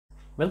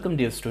Welcome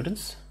dear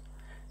students.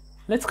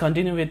 Let's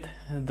continue with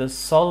the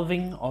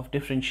solving of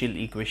differential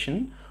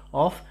equation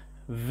of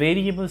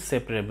variable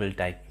separable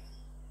type.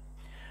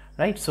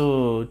 Right,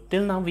 so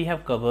till now we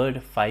have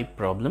covered 5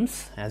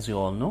 problems, as you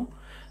all know.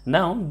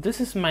 Now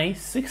this is my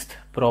 6th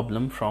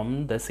problem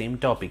from the same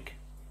topic.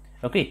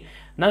 Okay,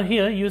 now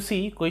here you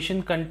see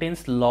question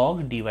contains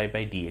log dy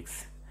by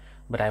dx,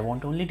 but I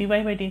want only dy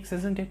by dx,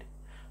 isn't it?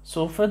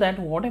 So for that,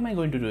 what am I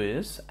going to do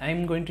is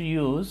I'm going to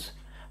use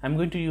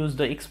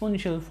the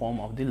exponential form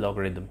of the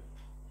logarithm.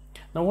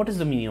 Now what is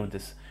the meaning of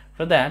this?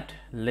 For that,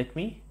 let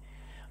me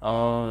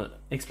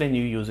explain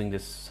you using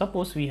this.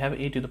 Suppose we have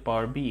a to the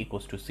power b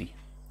equals to c.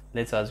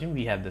 Let's assume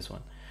we have this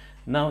one.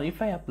 Now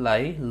if I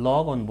apply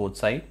log on both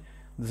sides,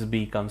 this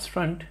b comes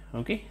front,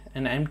 okay,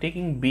 and I'm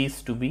taking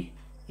base to be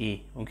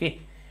a, okay.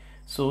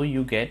 So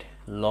you get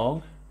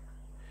log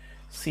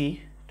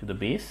c to the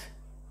base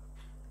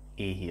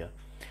a here.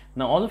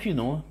 Now all of you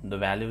know the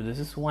value of this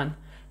is 1.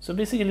 So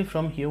basically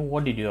from here,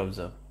 what did you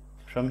observe?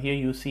 From here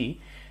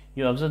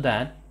you observe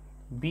that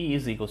b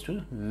is equals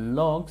to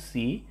log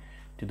c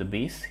to the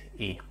base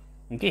a,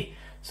 okay.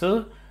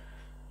 So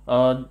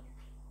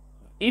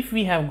if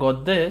we have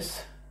got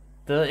this,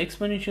 the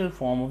exponential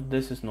form of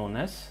this is known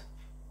as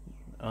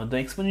the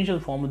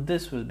exponential form of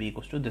this will be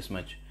equals to this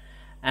much,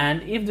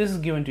 and if this is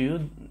given to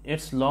you,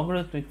 its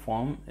logarithmic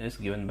form is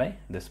given by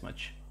this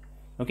much,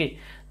 okay.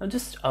 Now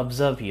just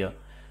observe here.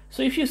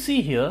 So if you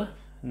see here,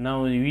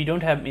 now we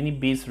don't have any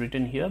base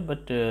written here,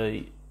 but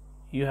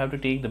you have to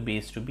take the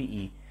base to be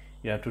e.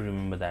 You have to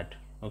remember that,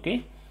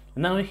 okay.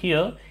 Now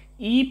here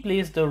e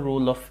plays the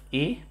role of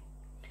a,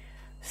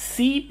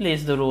 c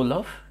plays the role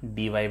of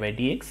dy by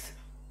dx,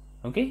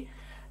 okay,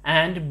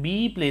 and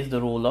b plays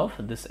the role of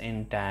this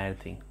entire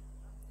thing,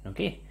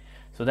 okay.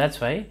 So that's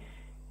why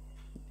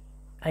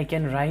I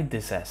can write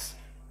this as,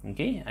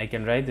 okay, I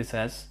can write this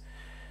as,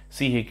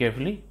 see here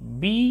carefully,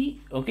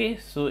 b, okay,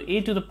 so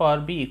a to the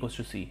power b equals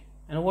to c.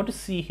 And what is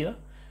c here?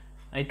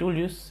 I told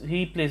you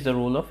he plays the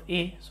role of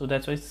a, so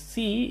that's why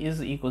c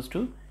is equals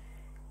to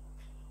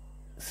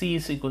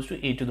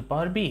a to the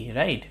power b,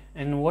 right?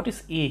 And what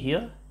is a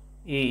here?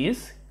 A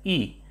is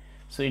e,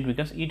 so it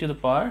becomes e to the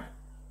power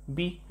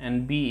b,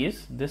 and b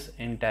is this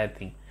entire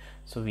thing.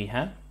 So we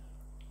have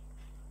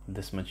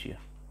this much here,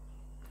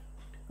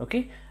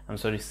 okay. I'm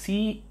sorry,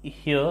 c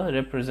here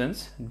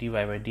represents dy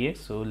by dx,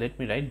 so let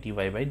me write dy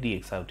by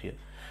dx out here.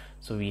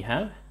 So we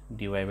have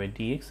dy by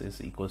dx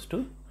is equals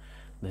to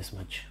this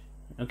much,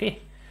 okay.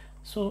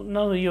 So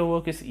now your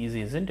work is easy,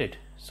 isn't it?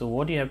 So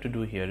what you have to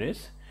do here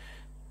is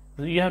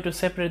you have to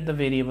separate the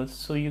variables.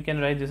 So you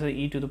can write this as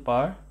e to the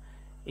power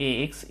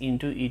ax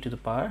into e to the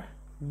power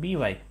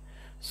by.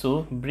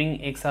 So bring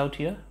x out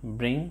here,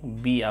 bring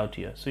b out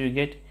here, so you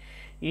get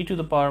e to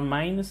the power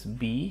minus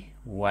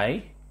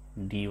by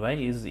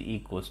dy is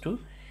equals to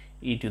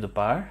e to the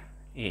power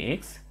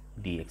ax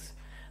dx.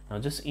 Now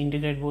just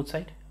integrate both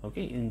sides,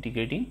 okay,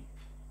 integrating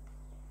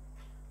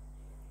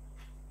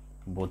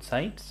both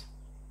sides.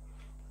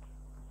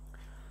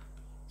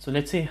 So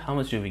let's see how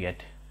much do we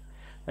get,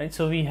 right?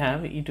 So we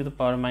have e to the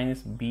power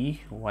minus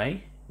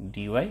by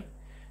dy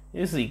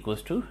is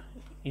equals to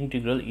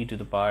integral e to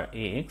the power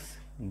ax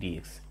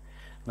dx.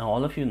 Now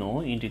all of you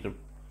know integral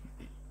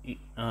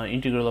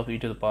of e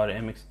to the power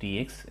mx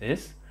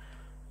dx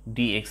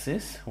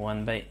is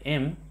 1 by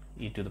m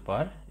e to the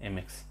power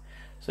mx.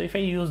 So if I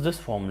use this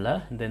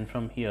formula, then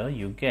from here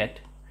you get,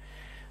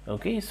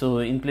 okay, so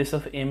in place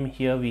of m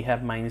here we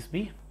have minus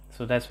b,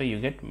 so that's why you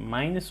get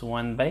minus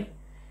 1 by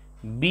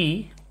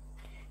b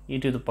e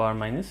to the power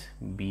minus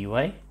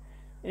by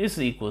is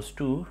equals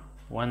to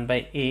 1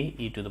 by a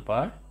e to the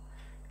power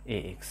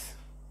ax,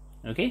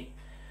 okay.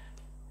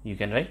 You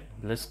can write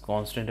this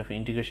constant of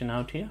integration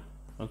out here,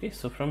 okay.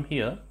 So from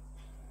here,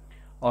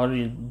 or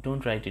you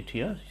don't write it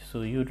here,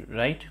 so you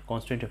write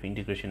constant of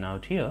integration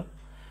out here,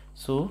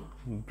 so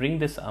bring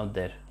this out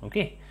there,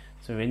 okay.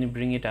 So when you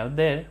bring it out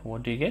there,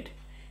 what do you get?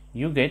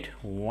 You get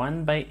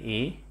 1 by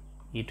a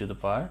e to the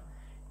power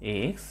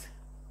ax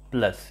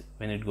plus,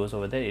 when it goes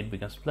over there it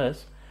becomes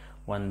plus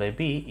 1 by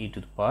b e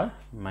to the power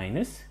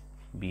minus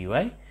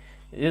by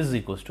is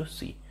equals to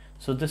c.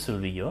 So this will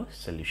be your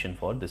solution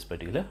for this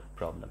particular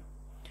problem.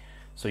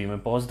 So you may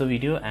pause the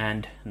video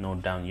and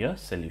note down your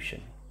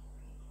solution.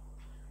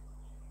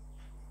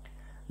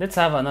 Let's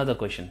have another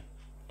question.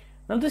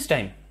 Now this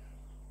time,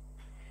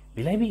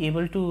 will I be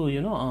able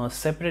to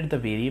separate the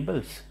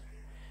variables?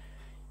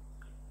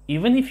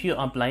 Even if you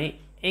apply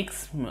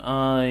x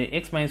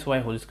minus y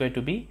whole square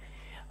to be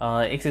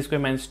x square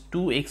minus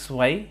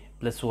 2xy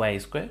plus y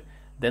square,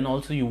 then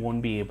also you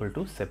won't be able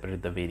to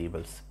separate the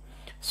variables.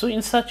 So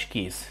in such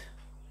case,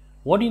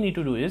 what you need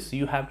to do is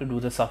you have to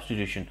do the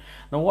substitution.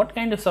 Now what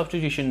kind of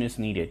substitution is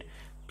needed?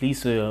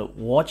 Please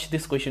watch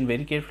this question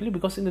very carefully,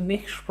 because in the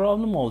next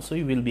problem also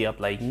you will be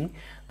applying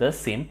the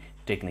same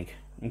technique,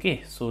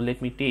 okay. So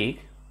let me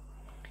take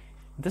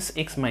this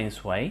x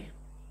minus y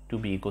to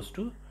be equals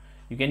to,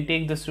 you can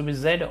take this to be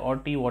z or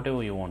t,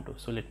 whatever you want to.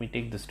 So let me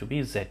take this to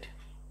be z,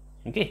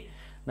 okay.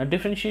 Now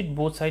differentiate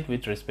both sides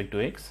with respect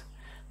to x.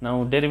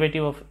 Now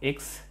derivative of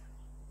x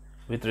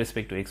with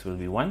respect to x will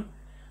be 1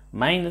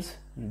 minus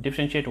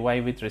differentiate y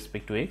with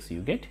respect to x,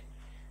 you get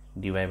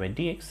dy by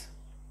dx,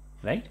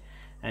 right?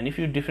 And if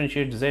you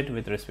differentiate z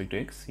with respect to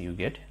x, you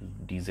get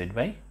dz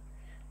by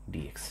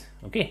dx.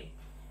 Okay,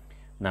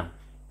 now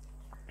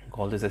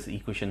call this as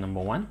equation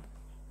number 1.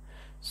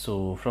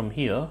 So from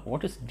here,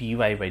 what is dy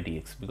by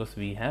dx? Because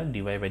we have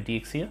dy by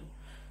dx here,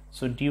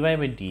 so dy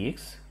by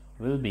dx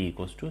will be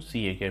equals to,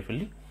 see here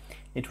carefully,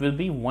 it will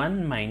be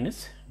 1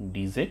 minus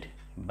dz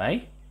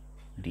by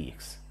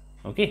dx.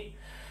 Okay,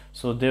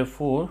 so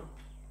therefore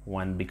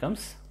 1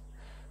 becomes,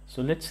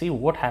 so let's see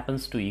what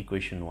happens to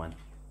equation 1.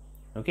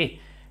 Okay,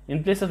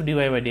 in place of dy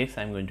by dx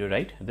I am going to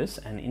write this,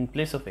 and in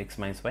place of x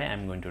minus y I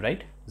am going to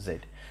write z.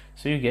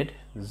 So you get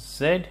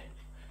z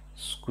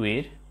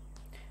square,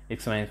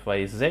 x minus y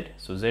is z,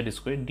 so z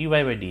square dy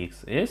by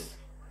dx is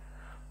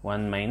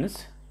 1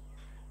 minus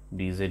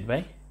dz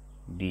by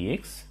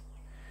dx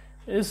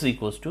is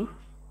equals to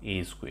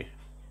a square.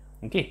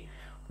 Okay,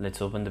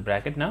 let's open the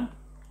bracket now.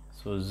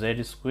 So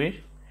z square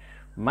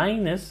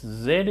minus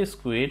z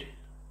square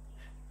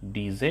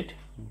dz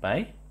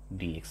by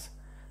dx,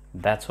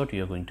 that's what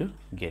you are going to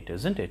get,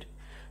 isn't it,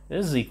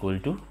 is equal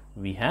to,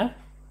 we have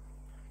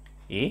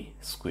a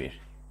square.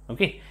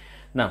 Okay,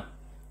 now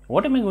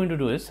what am I going to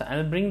do is,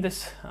 I'll bring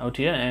this out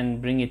here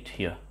and bring it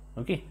here.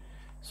 Okay,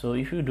 so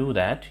if you do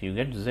that, you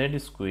get z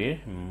square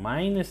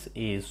minus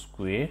a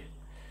square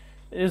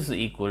is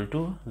equal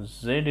to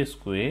z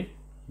square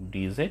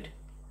dz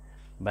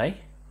by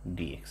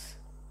dx.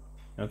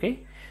 Okay,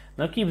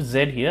 now keep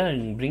z here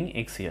and bring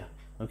x here.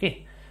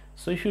 Okay,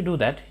 so if you do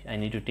that, I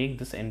need to take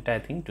this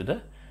entire thing to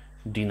the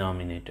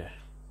denominator.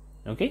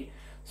 Okay,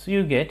 so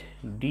you get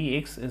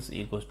dx is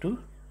equals to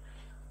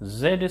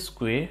z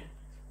square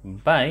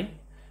by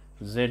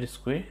z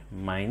square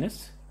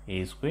minus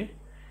a square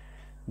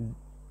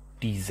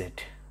dz.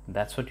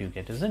 That's what you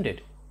get, isn't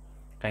it?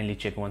 Kindly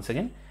check once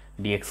again.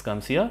 Dx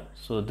comes here,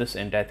 so this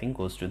entire thing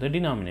goes to the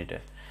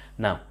denominator.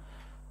 Now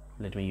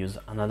let me use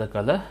another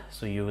color,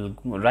 so you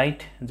will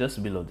write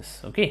just below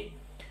this. Okay,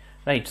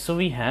 right, so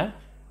we have,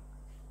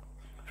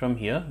 from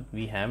here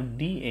we have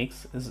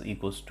dx is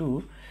equals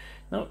to,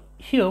 now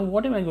here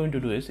what am I going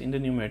to do is, in the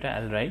numerator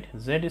I'll write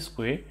z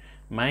square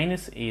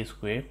minus a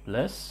square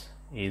plus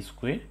a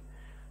square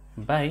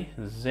by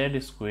z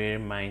square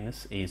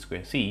minus a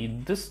square.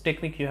 See, this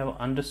technique you have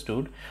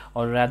understood,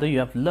 or rather you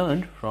have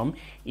learned from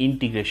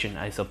integration,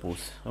 I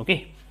suppose.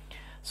 Okay,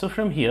 so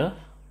from here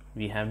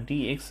we have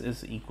dx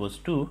is equals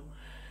to,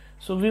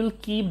 so we'll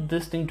keep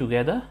this thing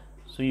together,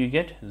 so you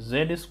get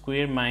z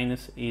square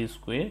minus a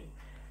square,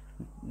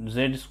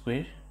 z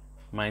square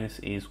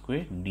minus a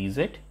square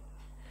dz,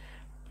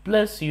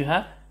 plus you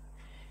have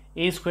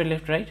a square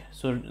left, right?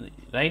 So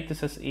write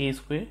this as a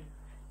square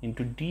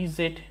into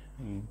dz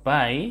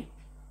by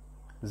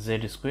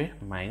z square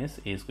minus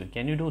a square.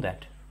 Can you do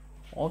that?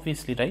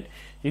 Obviously, right?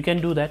 You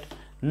can do that.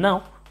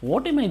 Now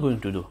what am I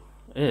going to do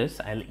is,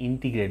 I'll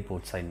integrate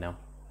both sides now.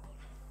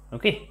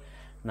 Okay,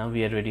 now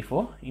we are ready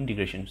for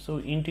integration. So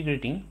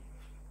integrating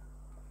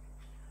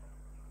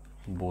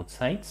both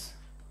sides,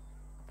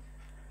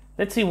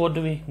 let's see what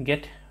do we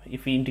get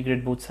if we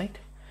integrate both sides.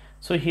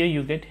 So here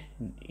you get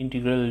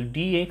integral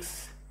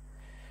dx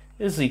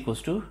is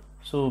equals to,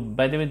 so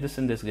by the way this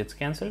and this gets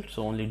cancelled,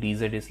 so only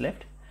dz is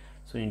left.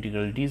 So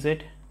integral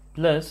dz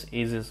plus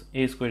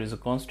a square is a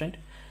constant,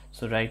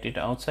 so write it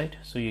outside,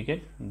 so you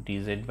get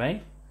dz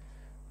by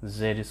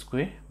z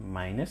square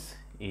minus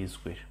a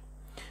square,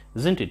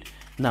 isn't it?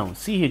 Now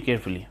see here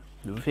carefully,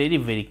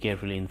 very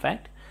carefully in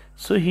fact.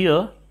 So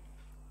here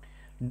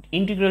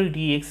integral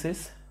dx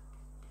is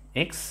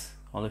x,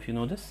 all of you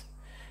know this,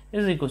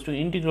 is equals to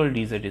integral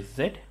dz is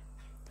z,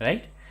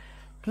 right,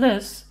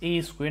 plus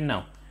a square.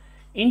 Now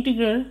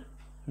integral,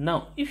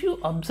 now if you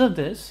observe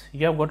this,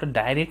 you have got a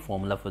direct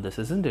formula for this,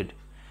 isn't it,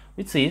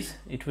 which says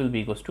it will be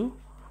equals to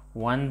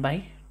 1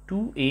 by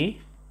 2a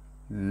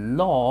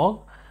log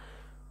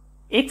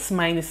x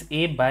minus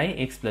a by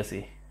x plus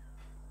a,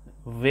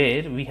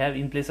 where we have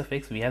in place of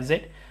x we have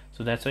z,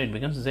 so that's why it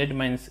becomes z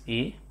minus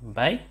a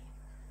by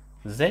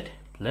z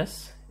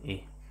plus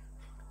a,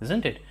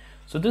 isn't it?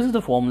 So this is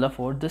the formula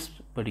for this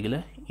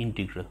particular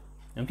integral.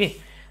 Okay,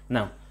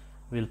 now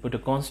we'll put a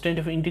constant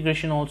of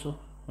integration also.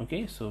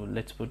 Okay, so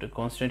let's put a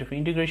constant of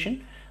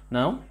integration.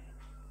 Now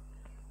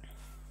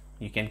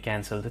you can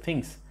cancel the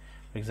things,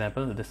 for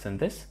example this and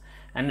this,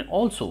 and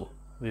also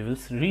we will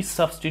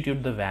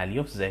resubstitute the value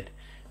of z,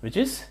 which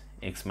is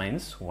x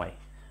minus y.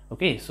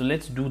 Okay, so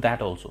let's do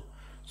that also.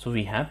 So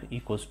we have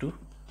equals to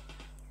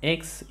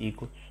x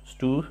equals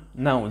to,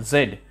 now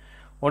z,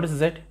 what is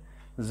z?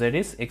 Z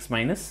is x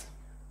minus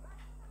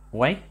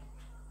y,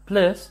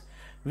 plus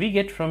we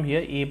get from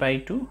here a by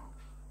 2,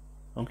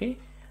 okay,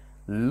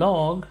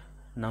 log,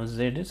 now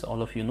z is,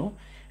 all of you know,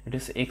 it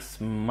is x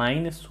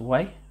minus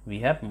y, we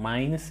have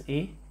minus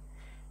a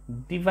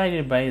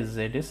divided by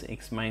z is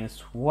x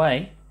minus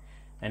y,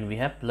 and we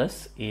have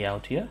plus a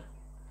out here,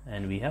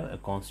 and we have a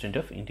constant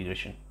of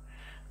integration.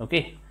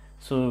 Okay,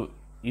 so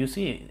you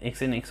see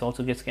x and x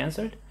also gets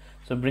cancelled,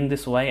 so bring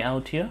this y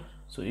out here.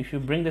 So if you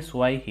bring this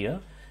y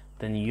here,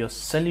 then your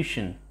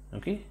solution,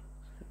 okay,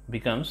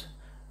 becomes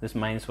this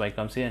minus y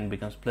comes here and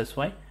becomes plus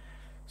y.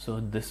 So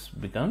this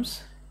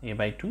becomes a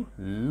by 2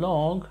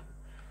 log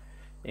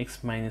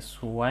x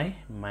minus y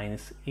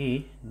minus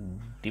a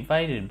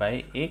divided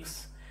by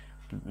x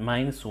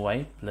minus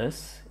y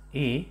plus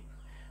a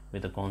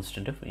with a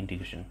constant of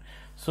integration.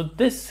 So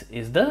this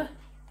is the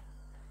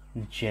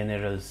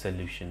general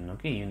solution.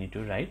 Okay, you need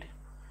to write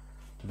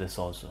this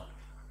also.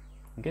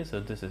 Okay, so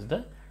this is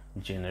the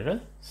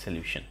general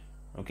solution.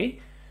 Okay,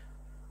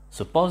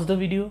 so pause the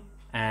video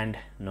and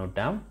note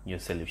down your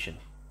solution.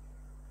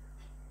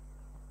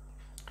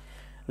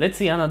 Let's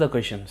see another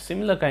question.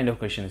 Similar kind of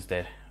question is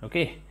there.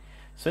 Okay,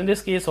 so in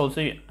this case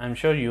also I'm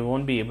sure you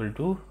won't be able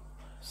to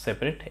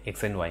separate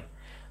x and y.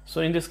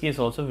 So in this case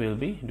also we will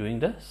be doing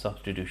the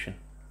substitution,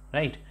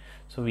 right?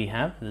 So we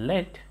have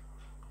let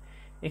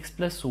x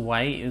plus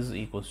y is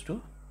equals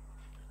to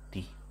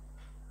t.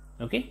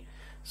 Okay,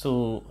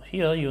 so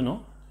here you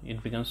know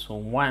it becomes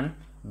 1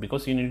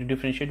 because you need to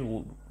differentiate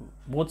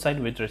both sides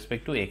with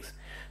respect to x.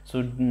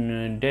 So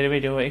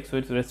derivative of x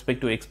with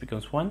respect to x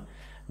becomes 1,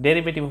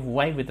 derivative of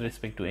y with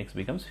respect to x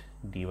becomes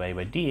dy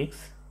by dx,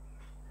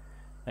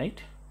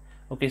 right?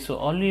 Okay, so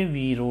earlier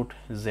we wrote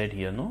z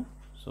here, no?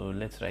 So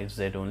let's write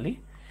z only.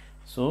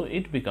 So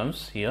it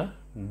becomes here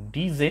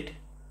dz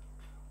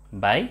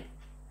by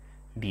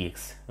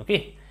dx.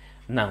 Okay,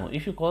 now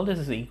if you call this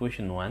as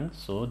equation 1,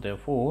 so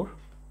therefore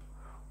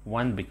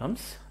 1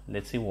 becomes,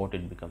 let's see what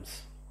it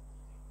becomes.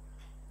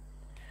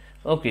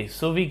 Okay,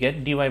 so we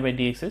get dy by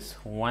dx is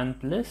 1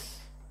 plus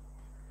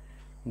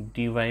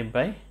dy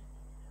by,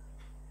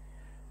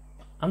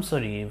 I'm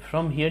sorry,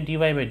 from here dy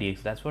by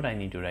dx, that's what I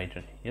need to write,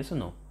 yes or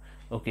no?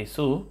 Okay,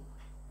 so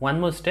one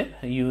more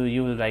step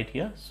you will write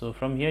here. So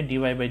from here dy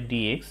by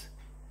dx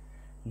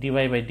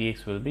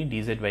will be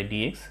dz by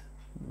dx.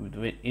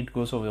 It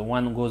goes over,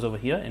 1 goes over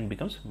here and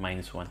becomes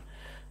minus 1.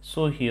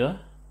 So here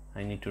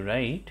I need to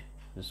write,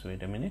 just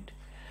wait a minute.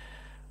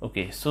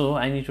 Okay, so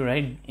I need to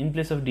write in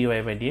place of dy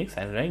by dx,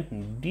 I'll write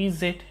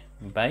dz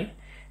by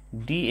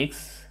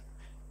dx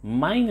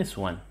minus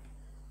 1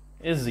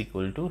 is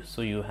equal to,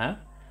 so you have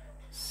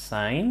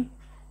sine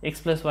x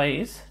plus y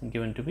is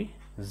given to be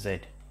z.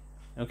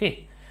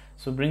 Okay,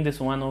 so bring this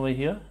 1 over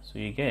here, so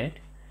you get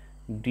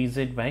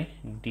dz by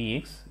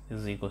dx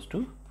is equals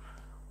to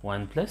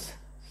 1 plus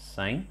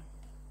sine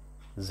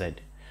z.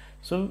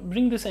 So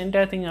bring this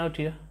entire thing out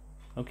here,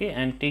 okay,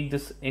 and take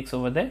this x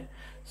over there.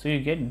 So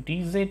you get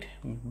dz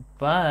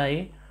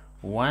by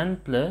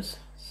 1 plus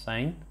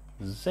sine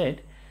z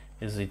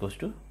is equals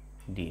to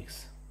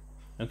dx.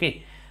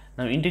 Okay,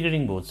 now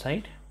integrating both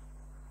sides,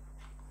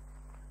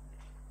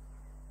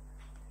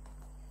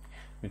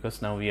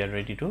 because now we are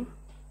ready to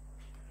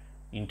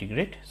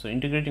integrate. So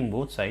integrating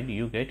both sides,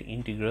 you get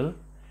integral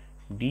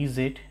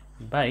dz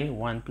by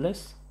 1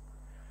 plus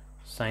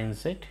sine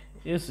z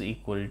is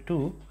equal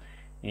to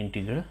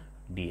integral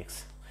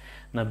dx.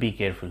 Now be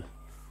careful.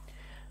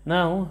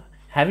 Now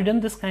have you done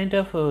this kind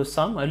of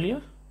sum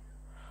earlier?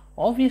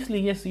 Obviously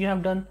yes, you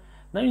have done.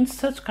 Now in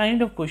such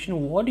kind of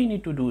question, what you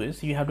need to do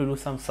is you have to do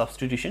some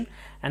substitution.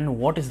 And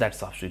what is that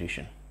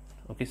substitution?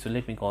 Okay, so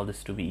let me call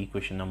this to be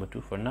equation number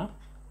 2 for now.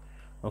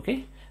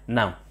 Okay,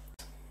 now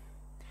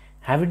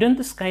have you done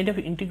this kind of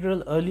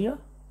integral earlier?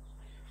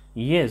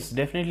 Yes,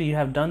 definitely you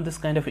have done this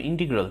kind of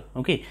integral.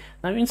 Okay,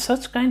 now in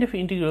such kind of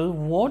integral,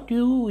 what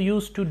you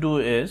used to do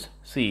is,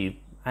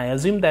 see, I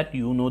assume that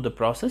you know the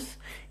process.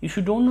 If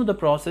you don't know the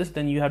process,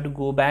 then you have to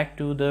go back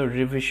to the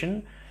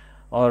revision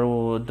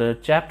or the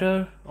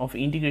chapter of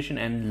integration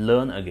and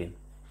learn again.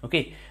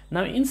 Okay,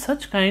 now in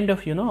such kind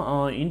of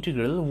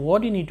integral,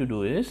 what you need to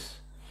do is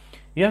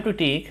you have to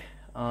take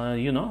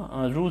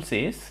rule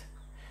says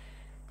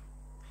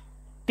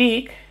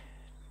take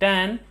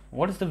tan,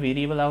 what is the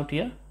variable out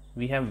here?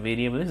 We have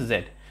variable is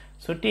z.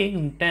 So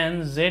take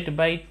tan z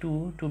by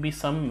 2 to be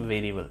some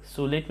variable.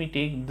 So let me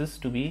take this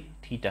to be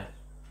theta.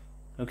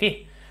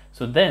 Okay,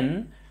 so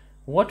then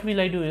what will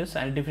I do is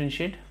I'll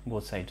differentiate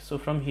both sides. So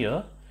from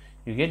here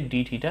you get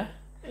d theta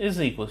is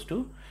equals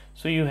to,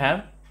 so you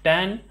have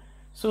tan,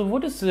 so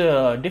what is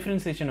the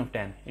differentiation of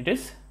tan? It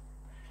is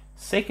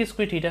sec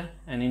square theta,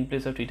 and in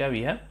place of theta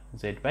we have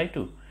z by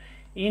 2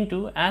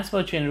 into, as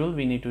per chain rule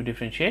we need to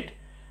differentiate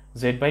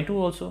z by 2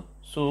 also.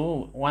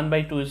 So 1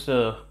 by 2 is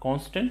a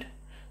constant,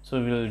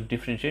 so we will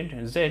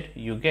differentiate z,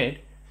 you get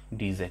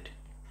dz.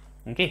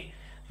 Okay,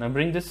 now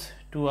bring this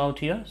 2 out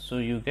here, so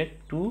you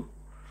get 2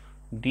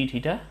 d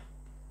theta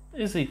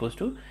is equals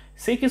to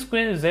sec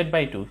square z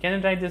by 2. Can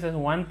I write this as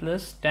 1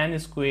 plus tan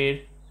square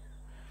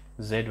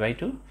z by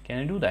 2? Can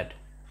I do that?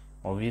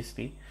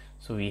 Obviously.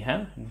 So we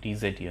have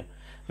dz here.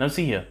 Now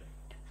see here,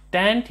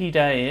 tan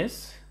theta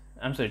is,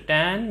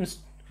 tan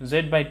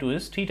z by 2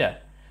 is theta.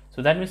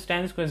 So that means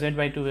tan square z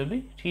by 2 will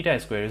be theta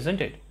square, isn't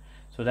it?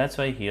 So that's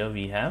why here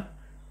we have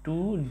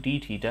 2 d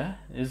theta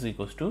is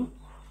equals to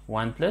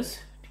 1 plus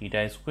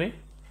theta square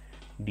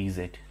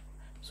dz.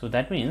 So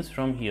that means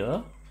from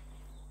here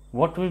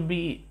what will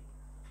be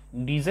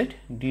dz?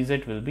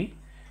 Dz will be,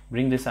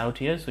 bring this out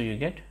here, so you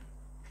get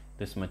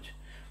this much.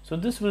 So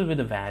this will be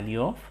the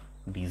value of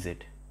dz.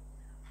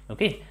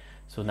 Okay,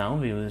 so now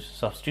we will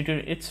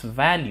substitute its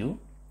value.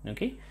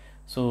 Okay,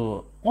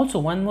 so also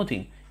one more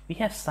thing, we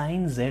have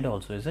sine z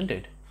also, isn't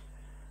it?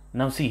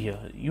 Now see here,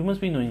 you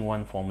must be knowing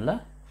one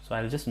formula, so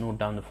I'll just note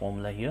down the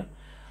formula here.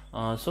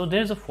 So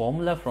there's a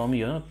formula from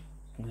your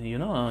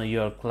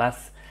your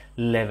class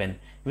 11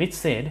 which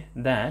said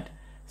that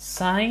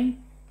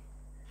sine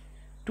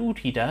 2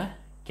 theta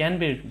can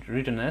be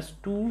written as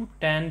 2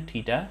 tan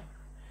theta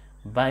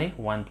by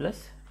 1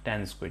 plus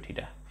tan square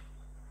theta.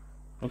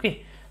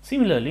 Okay,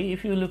 similarly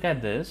if you look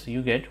at this,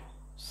 you get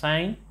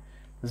sine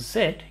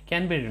z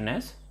can be written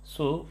as,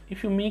 so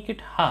if you make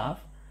it half,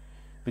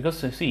 because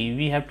see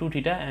we have 2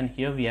 theta and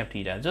here we have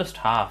theta, just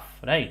half,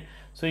 right?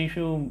 So if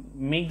you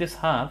make this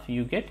half,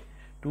 you get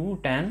 2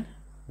 tan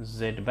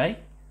z by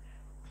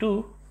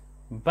 2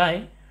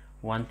 by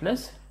 1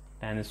 plus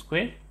tan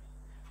square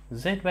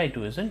z by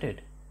 2, isn't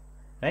it?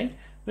 Right,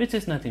 which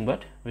is nothing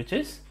but, which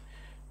is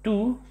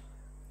 2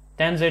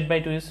 tan z by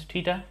 2 is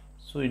theta,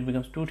 so it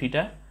becomes 2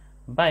 theta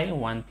by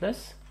 1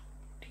 plus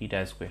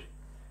theta square,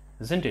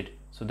 isn't it?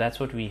 So that's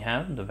what we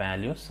have, the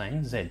value of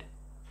sine z.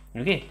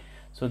 Okay,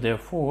 so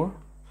therefore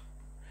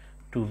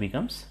 2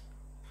 becomes,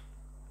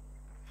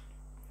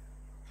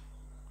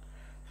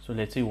 so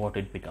let's see what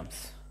it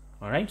becomes.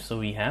 All right, so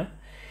we have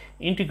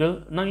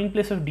integral, now in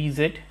place of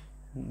dz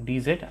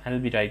I will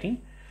be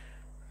writing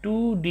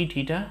 2 d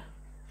theta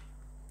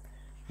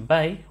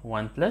by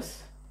 1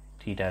 plus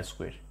theta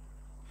square.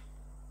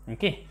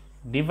 Okay,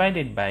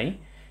 divided by,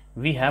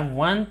 we have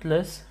 1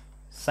 plus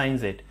sine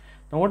z.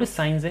 Now what is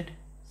sine z?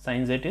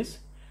 Sine z is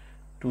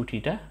 2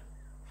 theta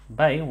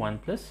by 1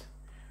 plus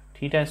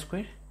theta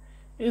square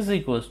is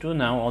equals to,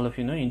 now all of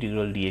you know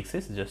integral dx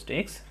is just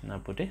x, now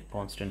put a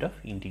constant of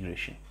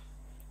integration.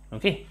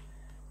 Okay,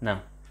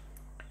 now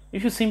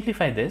if you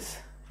simplify this,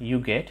 you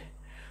get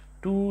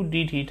 2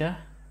 d theta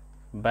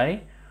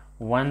by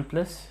 1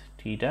 plus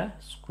theta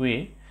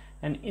square,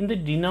 and in the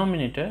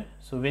denominator,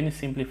 so when you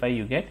simplify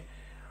you get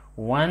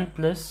 1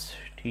 plus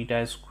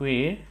theta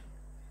square,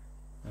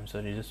 I'm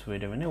sorry, just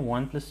wait a minute,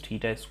 1 plus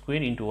theta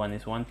square into 1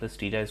 is 1 plus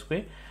theta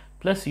square,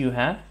 plus you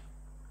have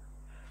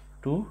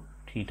 2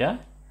 theta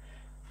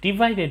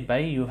divided by,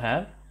 you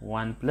have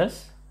 1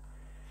 plus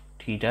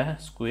theta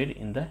square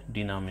in the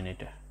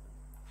denominator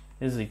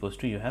is equals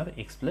to, you have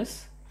x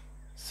plus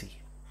c.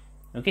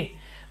 Okay,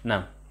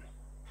 now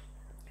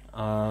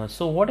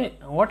so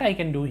what I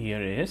can do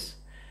here is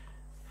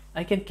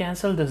I can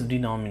cancel this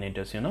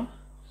denominators,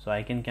 so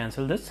I can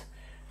cancel this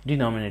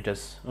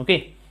denominators.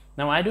 Okay,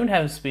 now I don't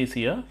have space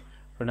here.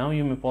 For now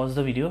you may pause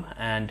the video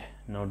and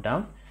note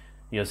down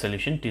your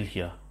solution till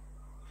here.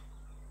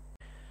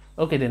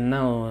 Okay, then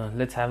now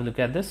let's have a look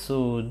at this.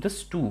 So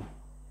this 2,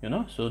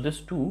 so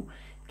this 2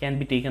 can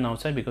be taken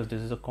outside because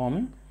this is a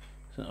common,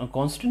 so a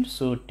constant,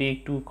 so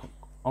take 2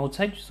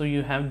 outside, so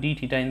you have d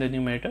theta in the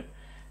numerator,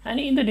 and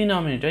in the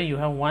denominator you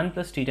have 1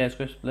 plus theta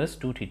square plus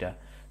 2 theta.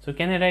 So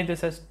can I write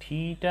this as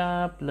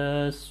theta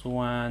plus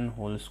 1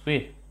 whole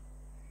square?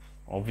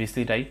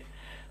 Obviously, right?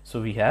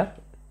 So we have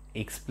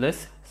x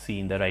plus c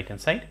in the right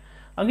hand side.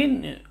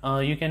 Again,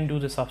 you can do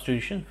the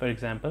substitution. For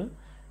example,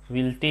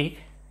 we'll take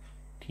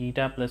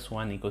theta plus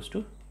 1 equals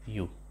to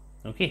u.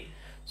 Okay,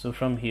 so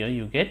from here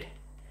you get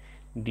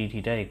d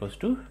theta equals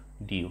to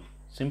du.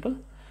 Simple.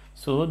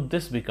 So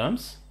this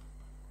becomes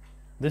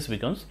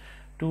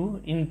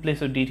 2, in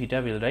place of d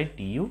theta we'll write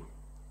du,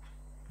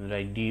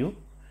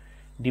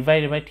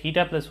 divided by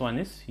theta plus 1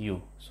 is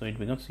u, so it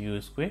becomes u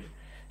square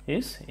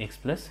is x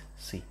plus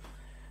c.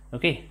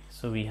 Okay,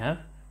 so we have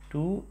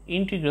 2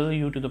 integral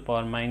u to the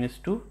power minus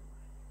 2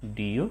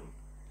 du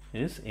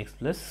is x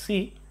plus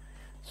c.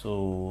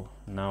 So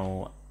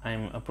now I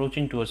am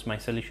approaching towards my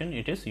solution.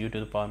 It is u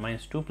to the power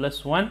minus 2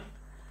 plus 1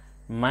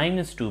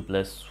 minus 2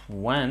 plus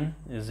 1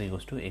 is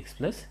equals to x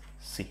plus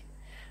c.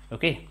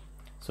 Okay,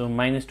 so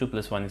minus 2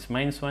 plus 1 is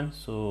minus 1,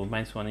 so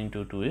minus 1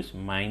 into 2 is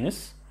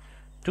minus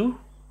 2.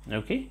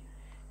 Okay,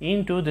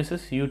 into this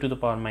is u to the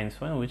power minus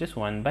 1, which is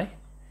 1 by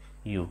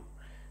u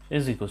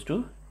is equals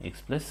to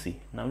x plus c.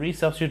 Now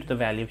resubstitute the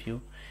value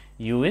of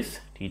u is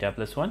theta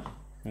plus 1.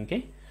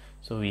 Okay,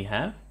 so we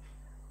have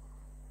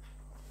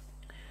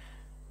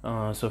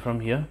so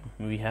from here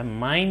we have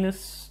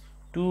minus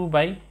 2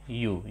 by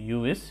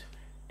u is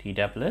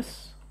theta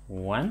plus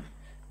 1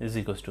 is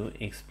equals to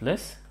x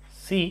plus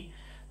c.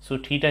 So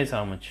theta is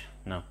how much?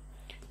 Now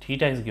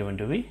theta is given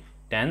to be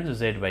tan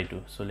z by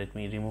 2. So let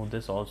me remove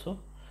this also.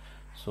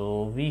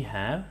 So we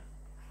have,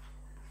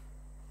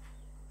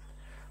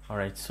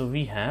 alright, so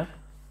we have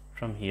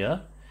from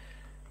here,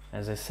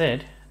 as I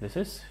said, this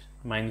is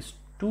minus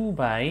 2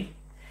 by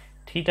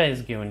theta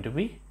is given to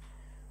be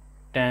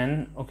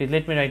tan, okay,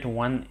 let me write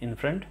 1 in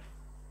front,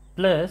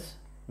 plus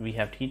we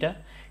have theta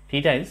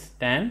is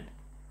tan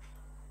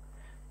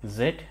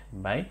z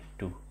by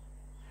 2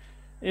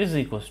 is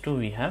equals to,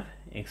 we have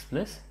x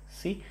plus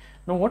c.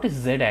 Now what is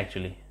z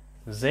actually?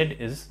 Z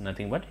is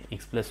nothing but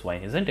x plus y,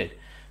 isn't it?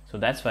 So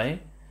that's why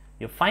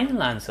your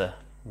final answer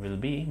will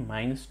be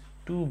minus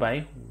 2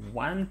 by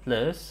 1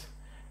 plus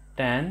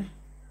tan,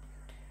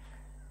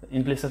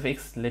 in place of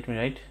x let me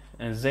write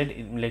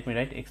z, let me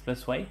write x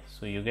plus y.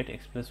 So you get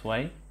x plus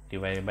y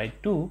divided by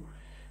 2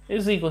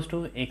 is equals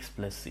to x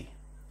plus c.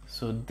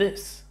 So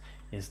this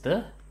is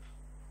the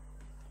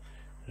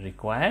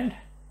required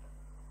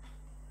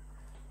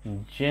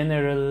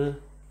general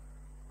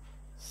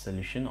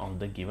solution of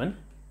the given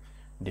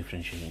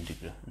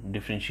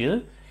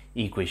differential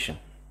equation.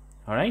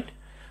 All right,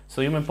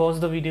 so you may pause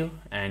the video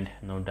and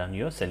note down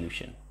your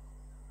solution.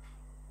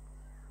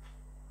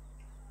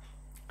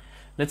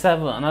 Let's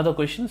have another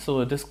question.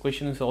 So this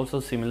question is also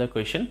similar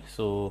question.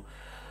 So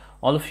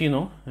all of you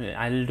know,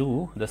 I'll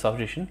do the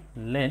substitution.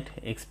 Let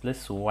x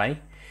plus y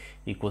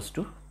equals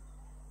to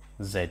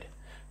z.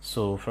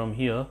 So from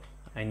here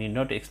I need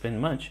not explain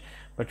much,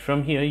 but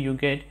from here you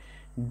get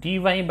dy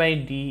by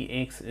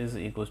dx is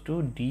equals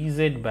to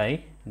dz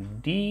by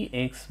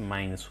dx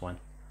minus 1.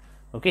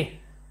 Okay,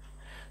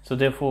 so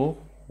therefore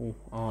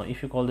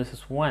if you call this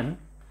as 1,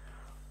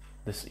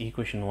 this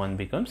equation 1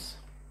 becomes,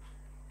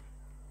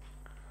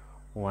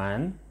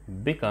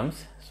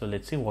 so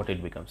let's see what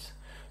it becomes.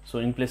 So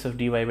in place of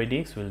dy by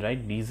dx we'll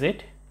write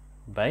dz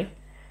by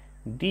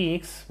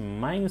dx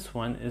minus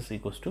 1 is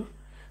equals to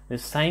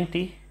this sin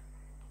t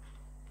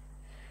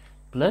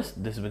plus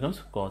this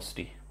becomes cos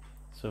t.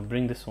 So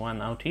bring this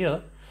one out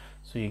here,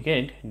 so you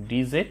get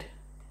dz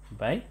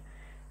by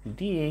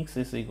dx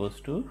is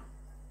equals to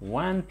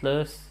 1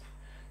 plus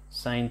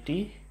sin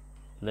t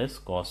plus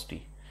cos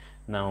t.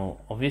 Now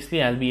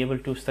obviously I'll be able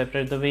to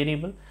separate the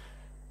variable.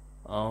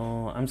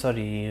 I'm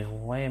sorry,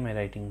 why am I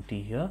writing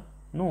t here?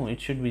 No,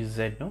 it should be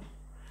z, no?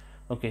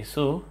 Okay,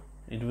 so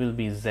it will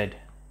be z,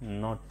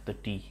 not the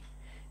t.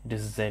 It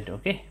is z,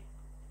 okay?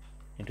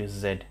 It is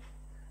z.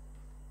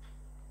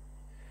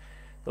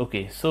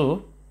 Okay,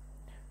 so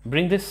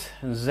bring this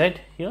z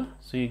here,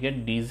 so you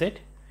get dz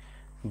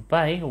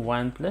by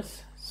 1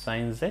 plus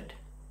sin z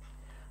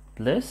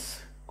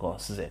plus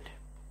cos z.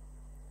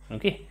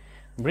 Okay,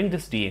 bring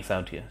this dx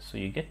out here, so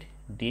you get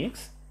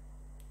dx.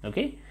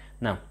 Okay,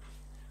 now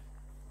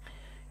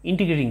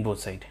integrating both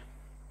sides.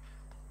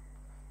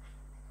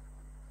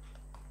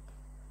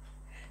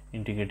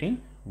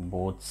 Integrating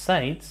both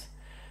sides.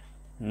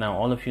 Now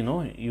all of you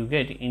know, you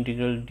get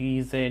integral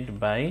dz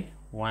by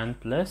 1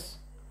 plus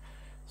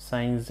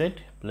sin z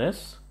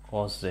plus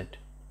cos z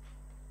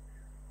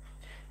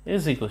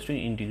is equals to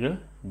integral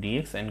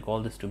dx, and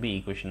call this to be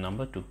equation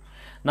number 2.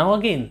 Now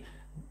again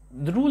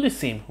the rule is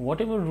same.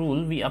 Whatever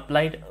rule we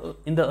applied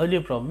in the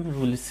earlier problem,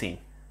 rule is same.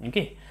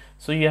 Okay,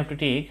 so you have to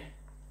take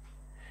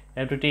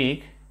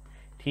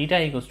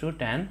theta equals to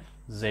tan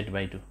z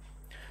by 2.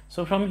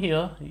 So from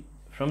here,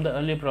 from the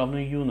earlier problem,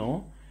 you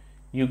know,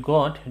 you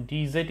got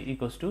dz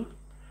equals to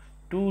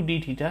 2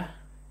 d theta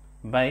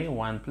by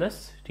 1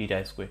 plus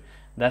theta square.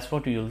 That's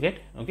what you will get.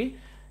 Okay,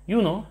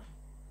 you know,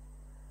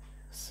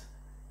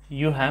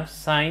 you have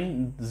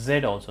sin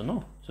z also,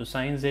 no? So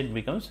sin z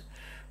becomes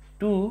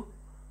 2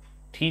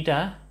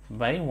 theta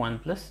by 1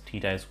 plus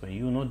theta square.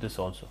 You know this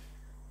also.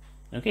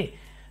 Okay,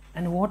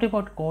 and what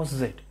about cos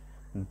z?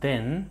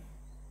 Then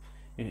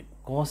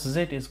cos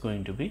z is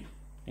going to be,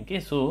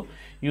 okay, so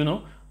you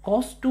know,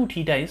 cos 2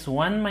 theta is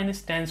 1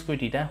 minus tan square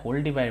theta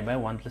whole divided by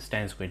 1 plus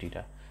tan square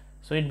theta.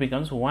 So it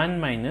becomes 1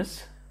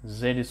 minus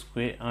z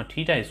square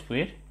theta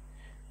square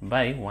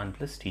by 1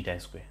 plus theta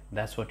square.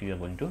 That's what you are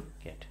going to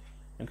get.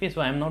 Okay,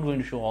 so I am not going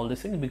to show all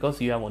these things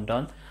because you have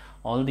done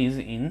all these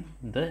in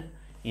the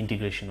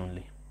integration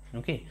only.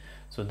 Okay,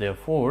 so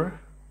therefore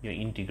your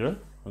integral,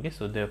 okay,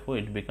 so therefore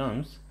it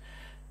becomes,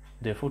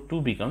 therefore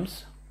 2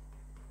 becomes,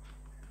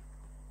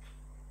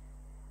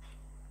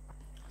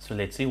 so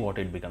let's see what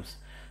it becomes.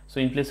 So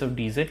in place of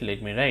dz,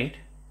 let me write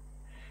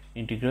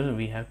integral,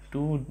 we have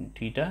 2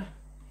 theta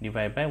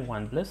divided by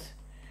 1 plus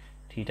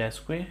theta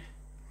square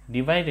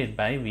divided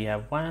by, we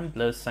have 1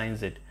 plus sin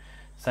z.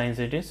 Sin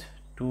z is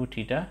 2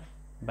 theta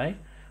by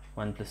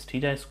 1 plus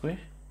theta square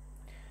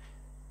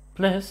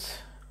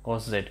plus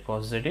cos z.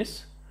 Cos z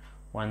is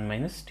 1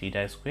 minus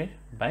theta square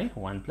by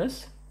 1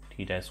 plus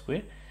theta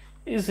square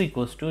is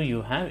equals to,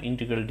 you have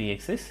integral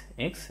dx is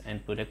x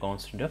and put a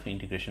constant of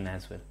integration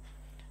as well.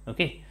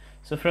 Okay,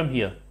 so from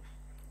here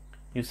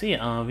you see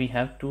we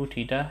have 2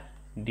 theta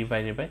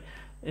divided by,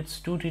 it's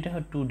 2 theta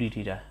or 2 d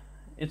theta?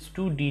 It's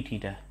 2 d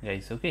theta,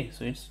 guys. Okay,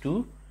 so it's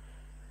 2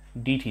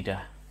 d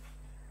theta.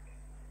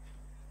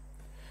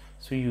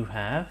 So you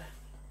have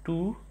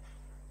 2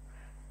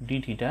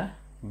 d theta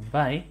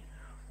by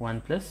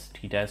 1 plus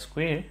theta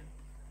square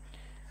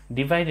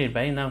divided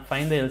by, now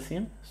find the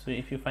LCM. So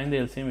if you find the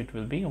LCM, it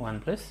will be 1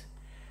 plus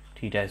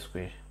theta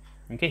square.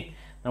 Okay,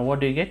 now what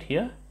do you get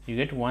here? You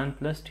get 1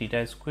 plus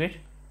theta square.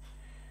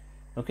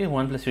 Okay,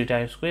 1 plus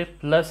theta square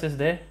plus is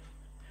there,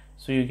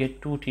 so you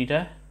get 2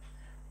 theta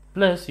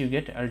plus you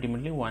get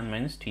ultimately 1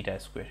 minus theta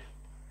square.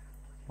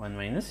 1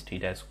 minus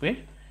theta square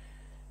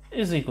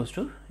is equals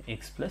to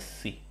x plus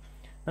c.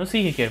 Now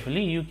see here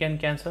carefully, you can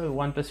cancel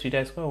 1 plus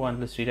theta square, 1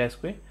 plus theta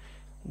square,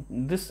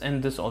 this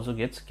and this also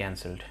gets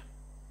cancelled.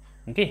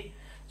 Okay,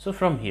 so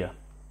from here,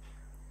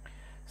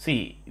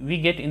 see, we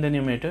get in the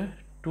numerator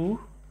 2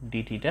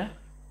 d theta,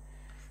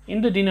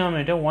 in the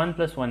denominator 1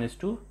 plus 1 is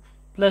 2,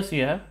 plus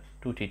you have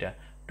 2 theta.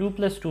 2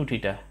 plus 2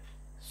 theta.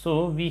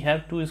 So we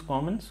have 2 is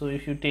common, so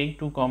if you take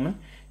 2 common,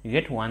 you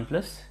get 1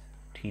 plus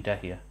theta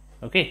here.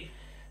 Okay,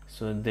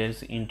 so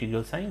there's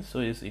integral sign, so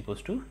is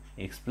equals to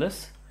x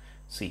plus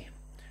c.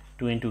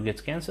 2 and 2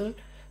 gets cancelled.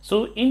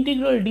 So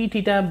integral d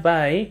theta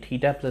by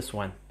theta plus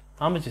 1,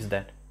 how much is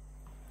that?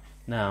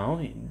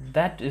 Now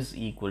that is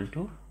equal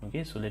to,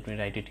 okay, so let me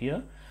write it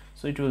here.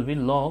 So it will be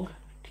log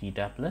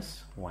theta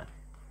plus 1.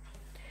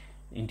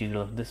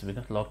 Integral of this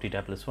becomes log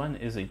theta plus 1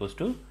 is equals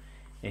to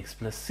x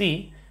plus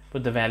c.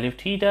 Put the value of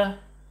theta,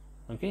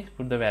 okay,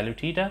 put the value of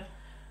theta,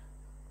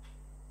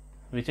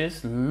 which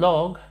is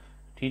log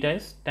theta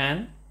is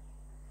tan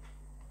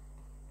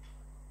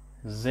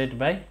z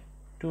by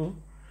 2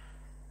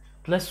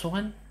 plus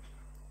 1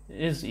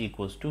 is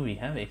equals to, we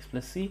have x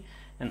plus c,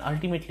 and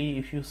ultimately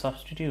if you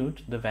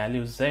substitute the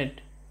value z,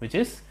 which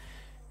is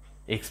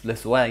x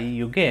plus y,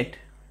 you get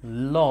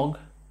log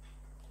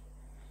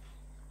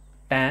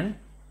tan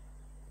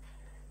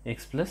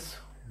x plus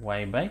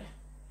y by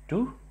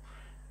 2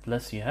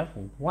 plus you have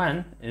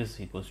 1 is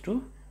equals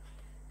to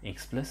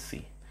x plus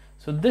c.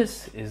 So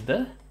this is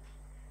the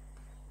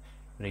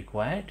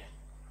required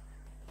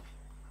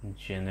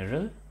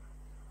general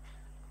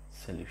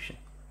solution.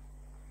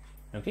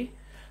 Okay,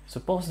 so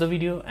pause the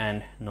video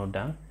and note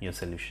down your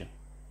solution.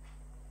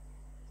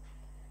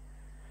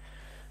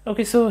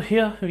 Okay, so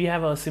here we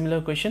have a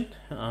similar question,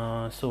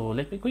 so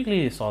let me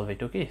quickly solve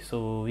it. Okay,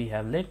 so we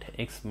have let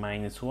x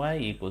minus y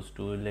equals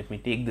to, let me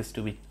take this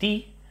to be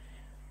t.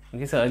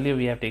 Okay, so earlier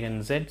we have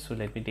taken z, so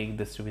let me take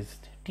this to be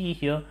t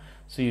here.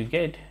 So you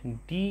get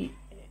d,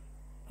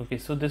 okay,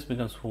 so this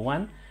becomes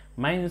 1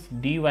 minus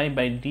dy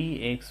by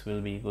dx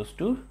will be equals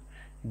to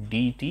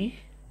dt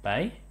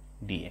by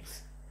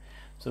dx.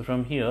 So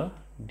from here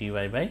dy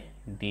by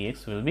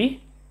dx will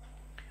be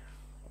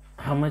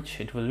how much?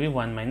 It will be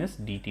 1 minus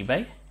dt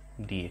by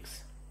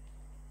dx.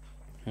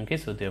 Okay,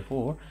 so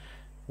therefore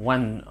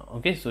 1,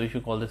 okay, so if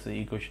you call this the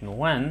equation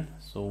 1,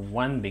 so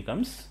 1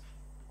 becomes,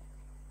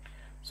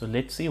 so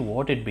let's see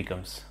what it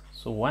becomes.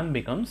 So 1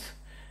 becomes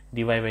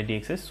dy by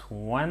dx is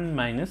 1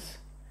 minus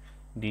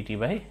dt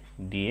by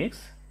dx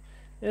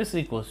is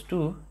equals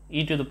to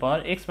e to the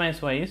power x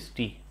minus y is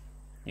t,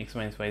 x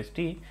minus y is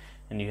t,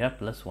 and you have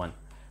plus 1.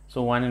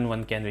 So 1 and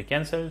 1 can be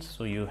cancelled,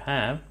 so you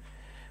have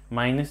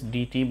minus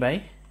dt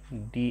by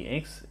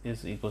dx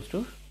is equals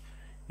to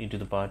e to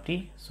the power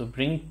t. So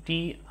bring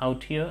t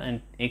out here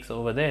and x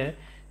over there,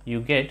 you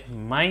get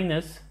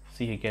minus,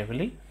 see here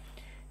carefully,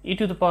 e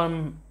to the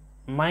power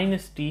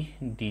minus t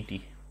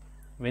dt.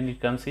 When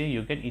it comes here,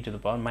 you get e to the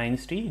power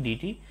minus t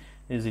dt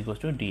is equals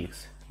to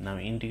dx. Now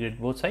integrate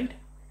both sides.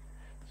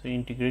 So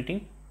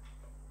integrating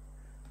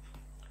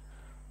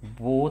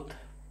both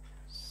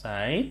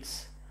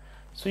sides,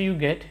 so you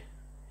get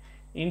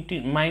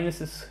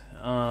minus is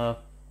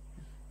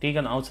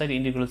taken outside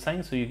integral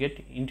sign, so you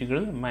get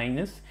integral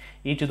minus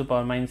e to the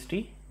power minus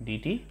t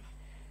dt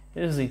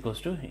is equals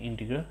to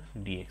integral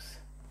dx.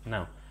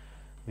 Now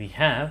we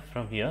have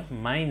from here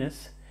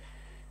minus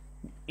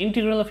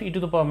integral of e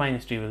to the power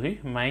minus t will be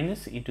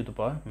minus e to the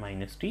power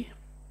minus t,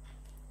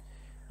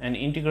 and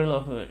integral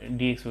of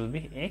dx will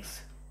be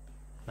x.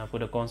 Now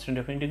put a constant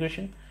of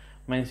integration,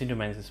 minus into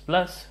minus is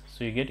plus,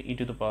 so you get e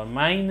to the power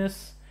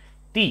minus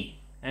t,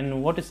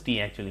 and what is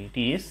t actually?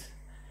 T is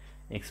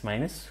x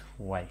minus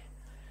y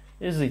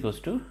is equals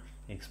to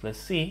x plus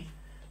c.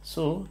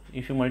 So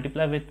if you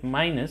multiply with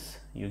minus,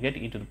 you get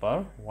e to the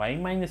power y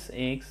minus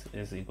x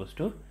is equals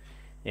to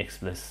x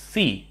plus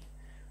c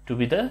to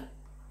be the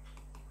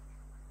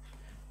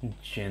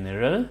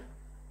general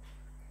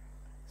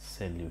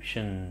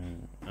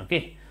solution.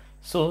 Okay,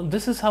 so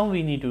this is how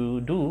we need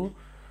to do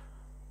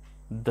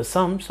the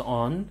sums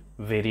on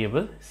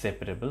variable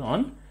separable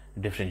on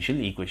differential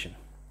equation.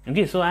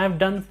 Okay, so I have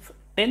done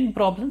 10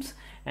 problems,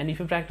 and if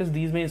you practice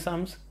these many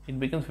sums, it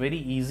becomes very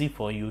easy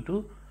for you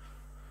to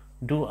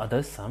do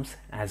other sums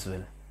as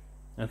well.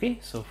 Okay,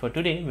 so for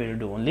today we will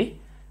do only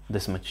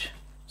this much.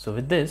 So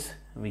with this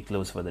we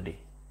close for the day.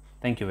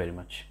 Thank you very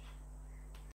much.